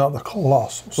ones, but not the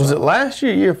colossal size. Was it last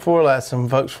year before last, some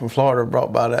folks from Florida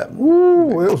brought by that?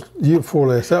 Ooh, it was year before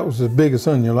last. That was the biggest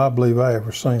onion I believe I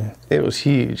ever seen. It was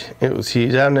huge. It was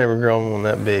huge. I've never grown one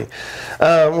that big.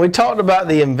 We talked about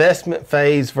the investment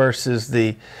phase versus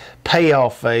the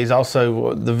payoff phase,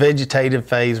 also the vegetative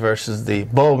phase versus the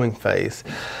bulbing phase.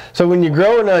 So when you're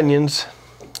growing onions,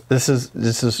 this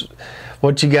is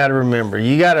what you got to remember.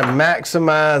 You got to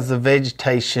maximize the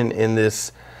vegetation in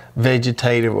this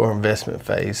vegetative or investment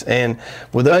phase. And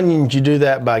with onions, you do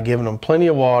that by giving them plenty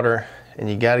of water, and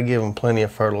you got to give them plenty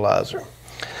of fertilizer.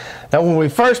 Now, when we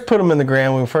first put them in the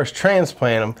ground, when we first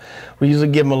transplant them, we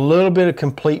usually give them a little bit of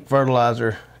complete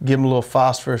fertilizer, give them a little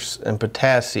phosphorus and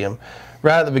potassium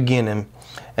right at the beginning,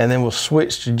 and then we'll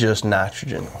switch to just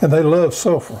nitrogen. And they love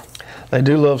sulfur. They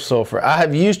do love sulfur. I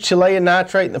have used Chilean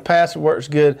nitrate in the past. It works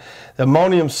good. The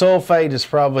ammonium sulfate is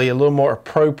probably a little more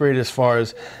appropriate as far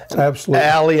as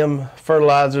allium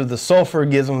fertilizer. The sulfur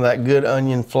gives them that good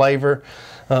onion flavor.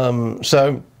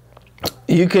 So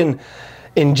you can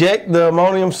inject the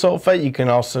ammonium sulfate. You can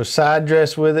also side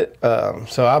dress with it.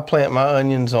 So I plant my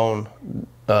onions on,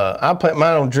 I plant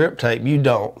mine on drip tape. You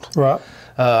don't. Right.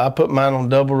 I put mine on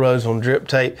double rows on drip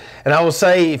tape. And I will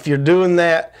say, if you're doing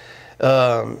that,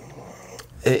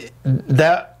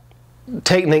 that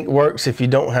technique works if you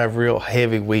don't have real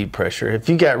heavy weed pressure. If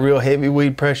you got real heavy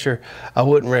weed pressure, I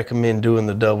wouldn't recommend doing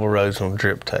the double rows on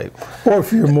drip tape. Or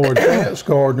if you're a more advanced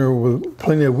gardener with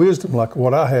plenty of wisdom like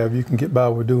what I have, you can get by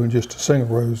with doing just a single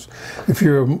rows. If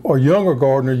you're a younger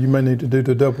gardener, you may need to do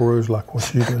the double rows like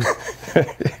what you do.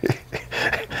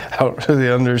 I don't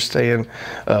really understand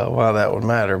why that would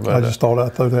matter, but I just thought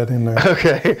I'd throw that in there.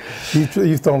 Okay.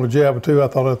 You've thrown a jab or two. I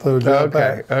thought I'd throw a jab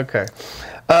back. Okay.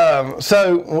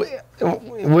 So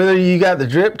whether you got the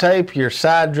drip tape, you're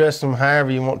side dressing them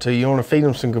however you want to. You want to feed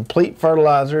them some complete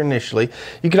fertilizer initially.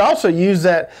 You could also use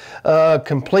that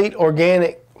complete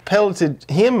organic pelleted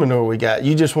hen manure we got.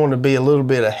 You just want to be a little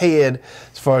bit ahead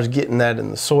as far as getting that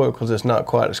in the soil because it's not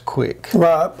quite as quick.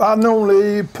 Right. I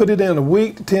normally put it in a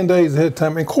week to 10 days ahead of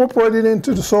time. Incorporate it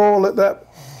into the soil. Let that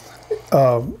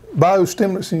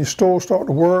biostimulants in your store start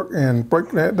to work and break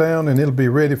that down, and it'll be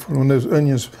ready for when those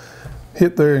onions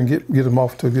hit there and get them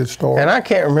off to a good start. And I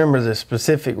can't remember the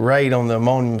specific rate on the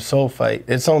ammonium sulfate.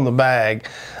 It's on the bag.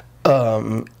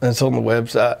 It's on the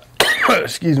website.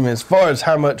 Excuse me, as far as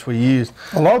how much we use.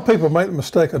 A lot of people make the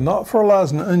mistake of not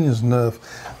fertilizing the onions enough.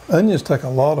 Onions take a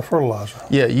lot of fertilizer.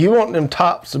 Yeah, you want them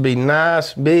tops to be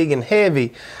nice, big, and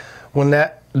heavy when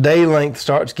that day length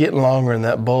starts getting longer and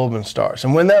that bulbing starts.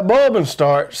 And when that bulbing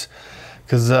starts,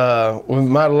 because we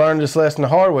might have learned this lesson the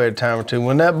hard way a time or two,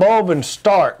 when that bulbing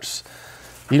starts,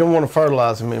 you don't want to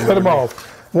fertilize them anymore. Cut them off.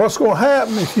 What's going to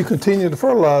happen if you continue to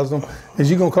fertilize them is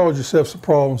you're going to cause yourself some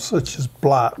problems such as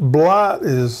blight. Blight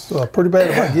is pretty bad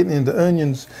about getting into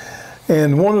onions.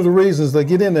 And one of the reasons they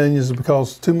get into onions is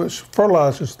because too much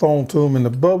fertilizer is thrown to them in the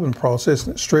bulbing process,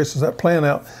 and it stresses that plant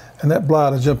out, and that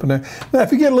blight is jumping there. Now,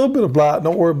 if you get a little bit of blight,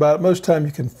 don't worry about it. Most of the time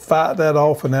you can fight that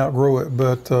off and outgrow it,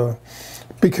 but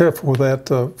be careful with that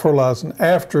fertilizing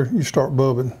after you start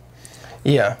bulbing.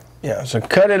 Yeah. So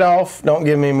cut it off. Don't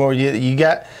give me any more. You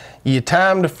got your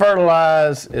time to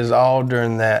fertilize is all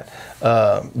during that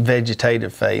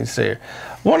vegetative phase there.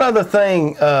 One other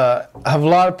thing, a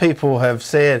lot of people have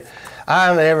said, I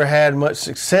haven't ever had much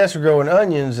success growing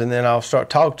onions, and then I'll start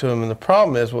talking to them, and the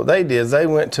problem is what they did is they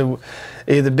went to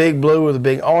either Big Blue or the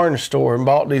Big Orange store and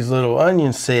bought these little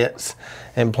onion sets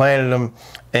and planted them,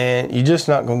 and you're just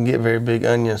not going to get very big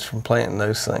onions from planting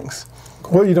those things.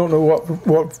 Well, you don't know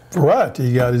what variety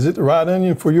you got. Is it the right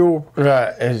onion for your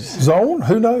zone?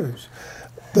 Who knows?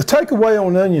 The takeaway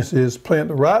on onions is plant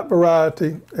the right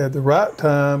variety at the right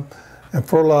time and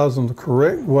fertilize them the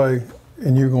correct way,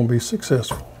 and you're going to be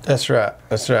successful. That's right.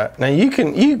 Now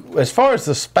as far as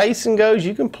the spacing goes,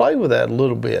 you can play with that a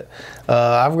little bit.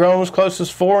 I've grown as close as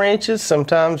 4 inches,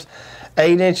 sometimes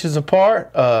 8 inches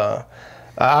apart.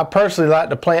 I personally like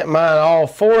to plant mine all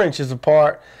 4 inches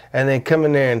apart and then come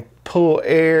in there and pull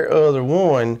air other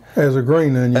one as a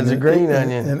green onion. As a green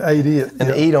onion. And eat it.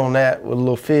 And eat on that with a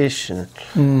little fish and,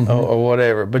 or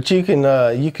whatever. But you can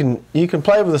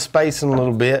play with the spacing a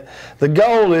little bit. The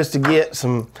goal is to get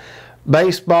some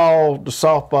baseball to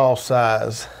softball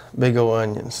size big old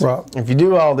onions. Right. If you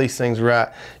do all these things right,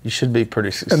 you should be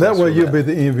pretty successful. And that way you'll be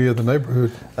the envy of the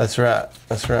neighborhood. That's right.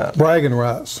 That's right. Bragging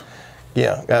rights.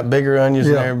 Yeah, got bigger onions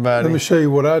than everybody. Let me show you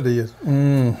what I did.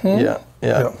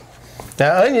 Yeah.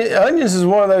 Now, onions is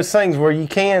one of those things where you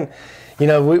can, you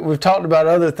know, we've talked about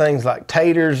other things like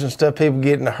taters and stuff people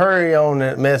get in a hurry on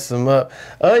and it messes them up.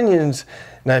 Onions,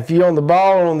 now if you're on the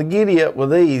ball and on the giddy up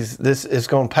with these, this is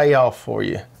going to pay off for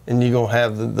you. And you're going to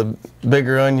have the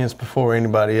bigger onions before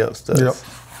anybody else does. Yep.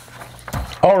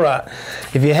 All right.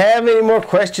 If you have any more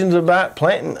questions about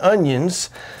planting onions,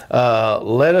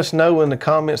 let us know in the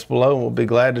comments below, and we'll be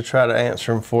glad to try to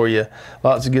answer them for you.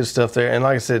 Lots of good stuff there. And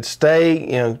like I said,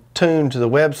 stay tuned to the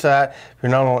website. If you're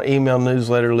not on an email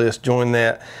newsletter list, join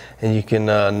that, and you can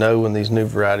know when these new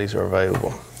varieties are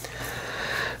available.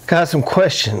 Got some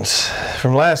questions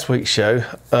from last week's show.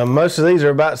 Most of these are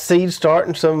about seed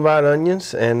starting, some about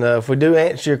onions. And if we do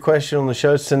answer your question on the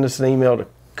show, send us an email to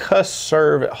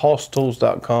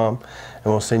cussserve@hosstools.com and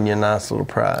we'll send you a nice little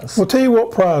prize. We'll tell you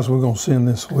what prize we're going to send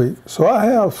this week. So I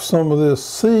have some of this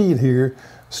seed here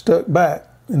stuck back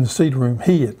in the seed room,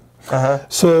 hid.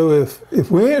 So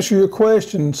if we answer your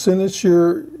question, send us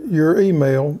your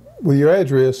email with your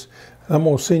address, and I'm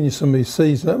going to send you some of these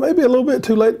seeds. Now, it may be a little bit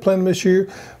too late to plant them this year,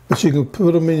 but you can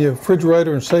put them in your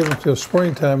refrigerator and save them till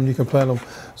springtime, and you can plant them.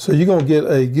 So you're going to get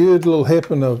a good little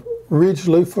helping of ridge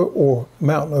loofah or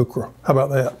mountain okra. How about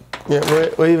that? Yeah,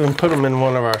 we even put them in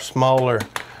one of our smaller,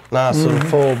 nice little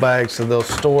full bags so they'll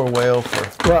store well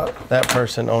for that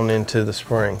person on into the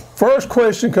spring. First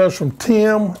question comes from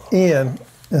Tim N.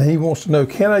 And he wants to know,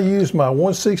 can I use my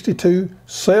 162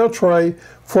 cell tray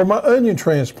for my onion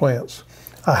transplants?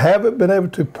 I haven't been able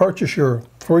to purchase your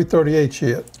 338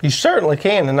 yet. You certainly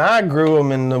can, and I grew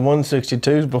them in the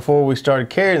 162s before we started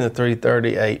carrying the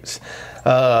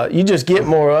 338s. You just get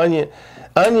more onion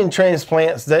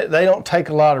transplants. They don't take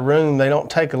a lot of room. They don't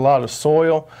take a lot of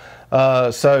soil.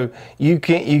 So you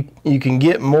can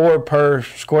get more per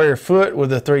square foot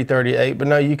with the 338, but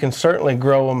no, you can certainly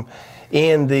grow them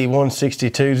in the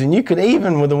 162s, and you can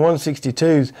even with the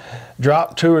 162s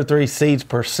drop 2 or 3 seeds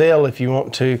per cell if you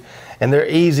want to, and they're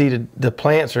easy the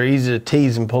plants are easy to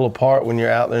tease and pull apart when you're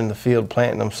out there in the field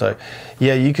planting them. So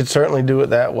yeah, you could certainly do it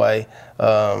that way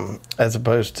as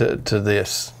opposed to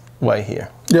this way here.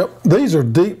 Yep, these are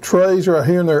deep trays right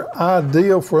here, and they're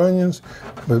ideal for onions,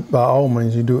 but by all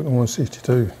means you do it in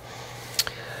 162.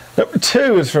 Number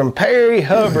 2 is from Perry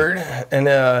Hubbard,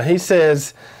 and he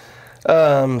says,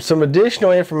 some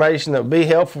additional information that would be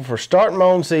helpful for starting my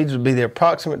own seeds would be the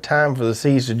approximate time for the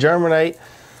seeds to germinate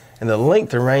and the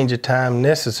length and range of time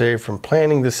necessary from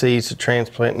planting the seeds to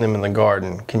transplanting them in the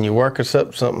garden. Can you work us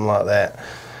up something like that?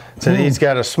 So he's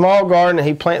got a small garden and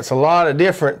he plants a lot of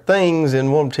different things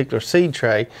in one particular seed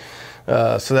tray.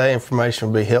 So that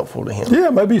information would be helpful to him. Yeah,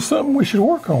 maybe something we should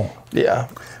work on. Yeah.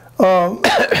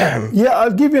 Yeah,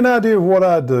 I'll give you an idea of what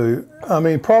I do. I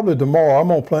mean, probably tomorrow I'm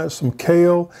going to plant some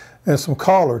kale and some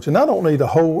collards, and I don't need a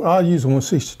whole, I'll use a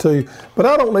 162, but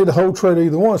I don't need a whole tray to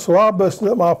either one, so I'll bust it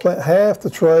up, I'll plant half the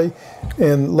tray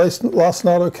and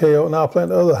lacinato kale, and I'll plant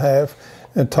the other half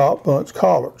and top bunch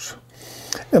collards.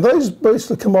 And those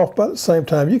basically come off about the same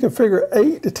time. You can figure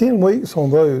 8 to 10 weeks on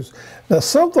those. Now,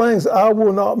 some things I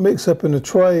will not mix up in the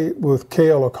tray with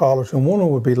kale or collards, and one of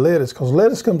them would be lettuce, because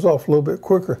lettuce comes off a little bit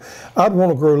quicker. I'd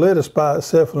want to grow lettuce by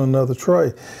itself in another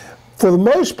tray. For the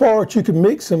most part, you can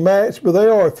mix and match, but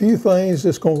there are a few things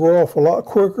that's going to grow off a lot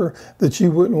quicker that you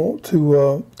wouldn't want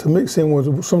to mix in with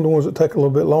some of the ones that take a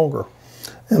little bit longer.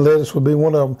 And lettuce would be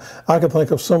one of them. I can think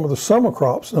of some of the summer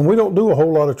crops, and we don't do a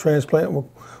whole lot of transplanting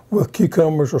with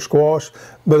cucumbers or squash,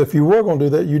 but if you were going to do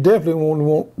that, you definitely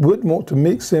wouldn't want to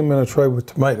mix them in a tray with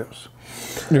tomatoes.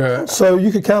 Yeah. So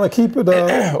you could kind of keep it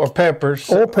or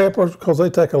peppers. Or peppers, because they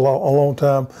take a long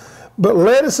time. But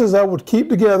lettuces I would keep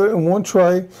together in one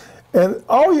tray. And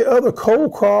all your other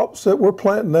cold crops that we're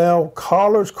planting now,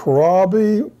 collards,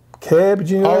 kohlrabi,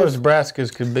 cabbage, all those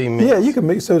brassicas could be mixed. Yeah, you can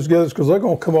mix those together because they're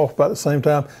going to come off about the same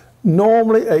time.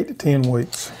 Normally 8 to 10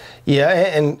 weeks. Yeah,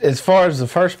 and as far as the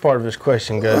first part of this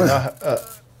question goes,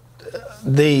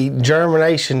 the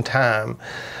germination time,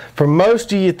 for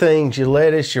most of your things, your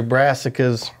lettuce, your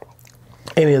brassicas,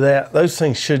 any of that, those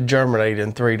things should germinate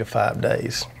in 3 to 5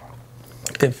 days.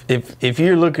 If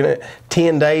you're looking at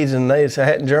 10 days and they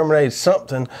hadn't germinated,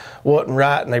 something wasn't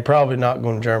right, and they're probably not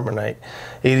going to germinate.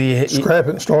 Scrap it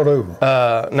and start over.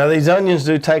 Now these onions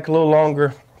do take a little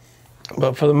longer,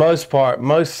 but for the most part,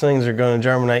 most things are going to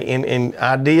germinate in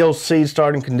ideal seed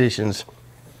starting conditions.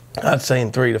 I'd say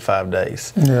in 3 to 5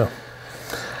 days. Yeah.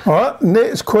 All right.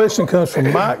 Next question comes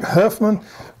from Mike Huffman.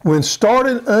 When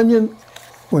starting onions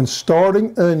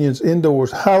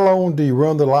indoors, how long do you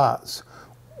run the lights?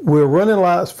 Will running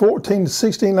lights 14 to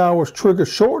 16 hours trigger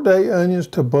short day onions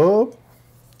to bulb?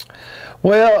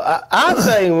 Well, I'd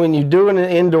say when you're doing it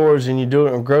indoors and you're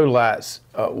doing it with grow lights,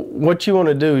 what you want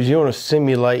to do is you want to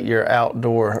simulate your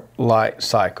outdoor light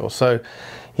cycle. So,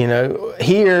 you know,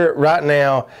 here right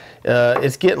now,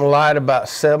 it's getting light about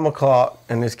 7 o'clock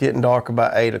and it's getting dark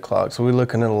about 8 o'clock. So we're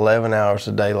looking at 11 hours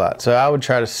of daylight. So I would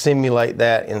try to simulate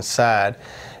that inside.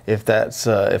 If that's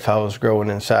if I was growing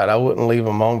inside, I wouldn't leave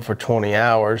them on for 20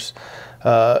 hours.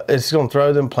 It's going to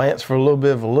throw them plants for a little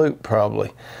bit of a loop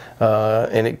probably,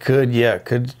 and it could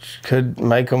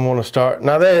make them want to start.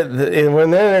 Now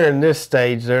when they're in this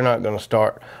stage, they're not going to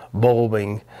start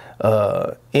bulbing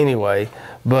anyway.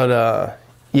 But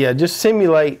yeah, just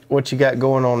simulate what you got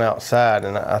going on outside,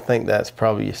 and I think that's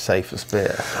probably your safest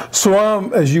bet. So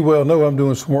as you well know, I'm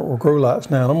doing some work with grow lights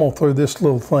now, and I'm going to throw this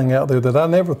little thing out there that I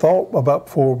never thought about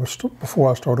before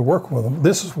I started working with them.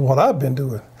 This is what I've been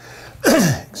doing.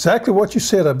 Exactly what you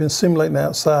said. I've been simulating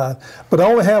outside, but I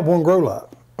only have one grow light.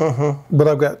 But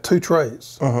I've got 2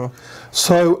 trays.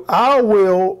 So I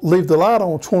will leave the light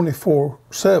on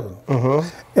 24/7.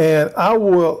 And I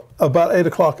will, about 8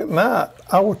 o'clock at night,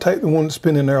 I will take the one that's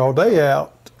been in there all day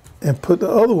out and put the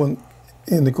other one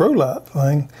in the grow light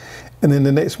thing. And then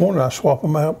the next morning I swap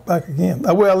them out back again.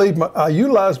 That way I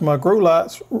utilize my grow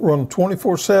lights, run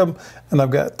 24/7, and I've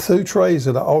got 2 trays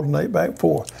that I alternate back and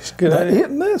forth. It's good.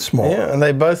 Isn't that smart? Yeah, and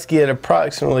they both get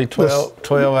approximately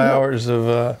 12 hours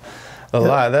of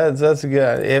light. That's a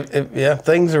good. If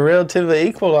things are relatively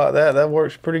equal like that, that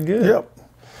works pretty good. Yep.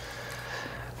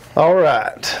 All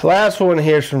right, last one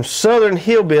here is from Southern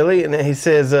Hillbilly, and he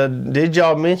says, did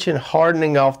y'all mention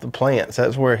hardening off the plants?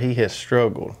 That's where he has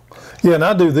struggled. Yeah, and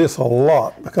I do this a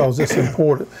lot because it's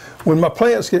important. When my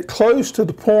plants get close to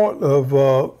the point of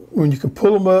when you can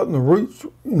pull them up and the roots,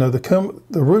 you know, the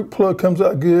root plug comes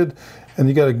out good, and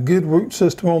you got a good root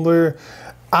system on there,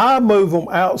 I move them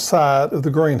outside of the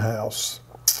greenhouse,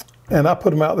 and I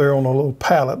put them out there on a little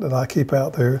pallet that I keep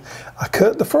out there. I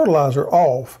cut the fertilizer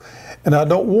off, and I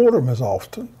don't water them as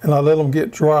often, and I let them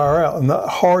get drier out, and that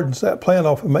hardens that plant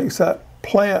off and makes that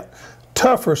plant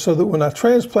tougher so that when I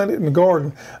transplant it in the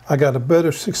garden, I got a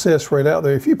better success rate out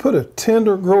there. If you put a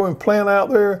tender growing plant out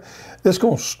there, it's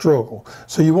going to struggle.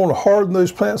 So you want to harden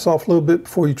those plants off a little bit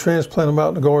before you transplant them out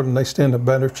in the garden. They stand a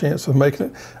better chance of making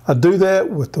it. I do that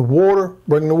with the water,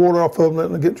 bringing the water off of them,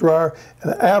 letting it get drier,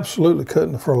 and absolutely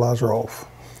cutting the fertilizer off.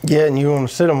 Yeah, and you want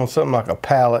to sit them on something like a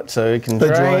pallet so it can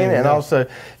drain. And also,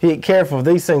 if you get careful, if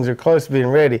these things are close to being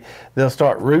ready, they'll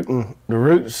start rooting. The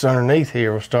roots underneath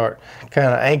here will start kind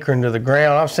of anchoring to the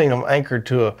ground. I've seen them anchored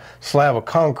to a slab of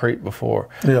concrete before.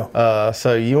 Yeah.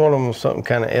 So you want them on something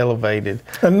kind of elevated.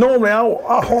 And normally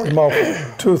I harden them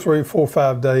off 2 or 3, 4,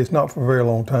 5 days, not for a very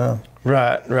long time.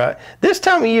 Right, right. This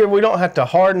time of year, we don't have to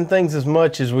harden things as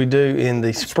much as we do in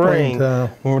the spring when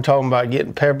we're talking about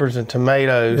getting peppers and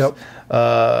tomatoes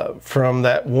from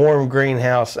that warm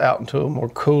greenhouse out into a more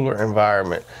cooler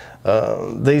environment.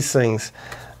 These things,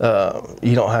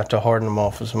 you don't have to harden them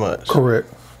off as much.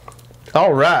 Correct.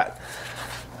 All right.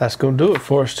 That's going to do it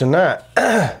for us tonight.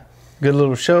 Good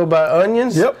little show about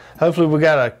onions. Yep. Hopefully we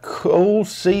got a cool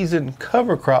season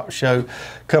cover crop show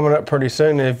coming up pretty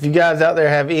soon. And if you guys out there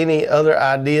have any other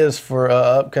ideas for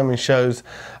upcoming shows,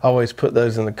 always put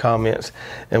those in the comments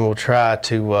and we'll try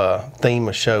to theme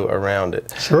a show around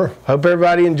it. Sure. Hope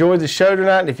everybody enjoyed the show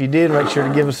tonight. If you did, make sure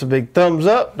to give us a big thumbs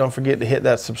up. Don't forget to hit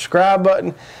that subscribe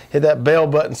button, hit that bell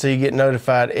button so you get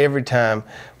notified every time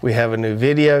we have a new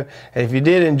video. And if you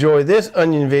did enjoy this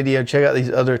onion video, check out these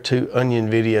other 2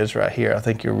 onion videos right here. I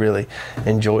think you'll really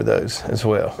enjoy those as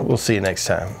well. We'll see you next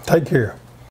time. Take care.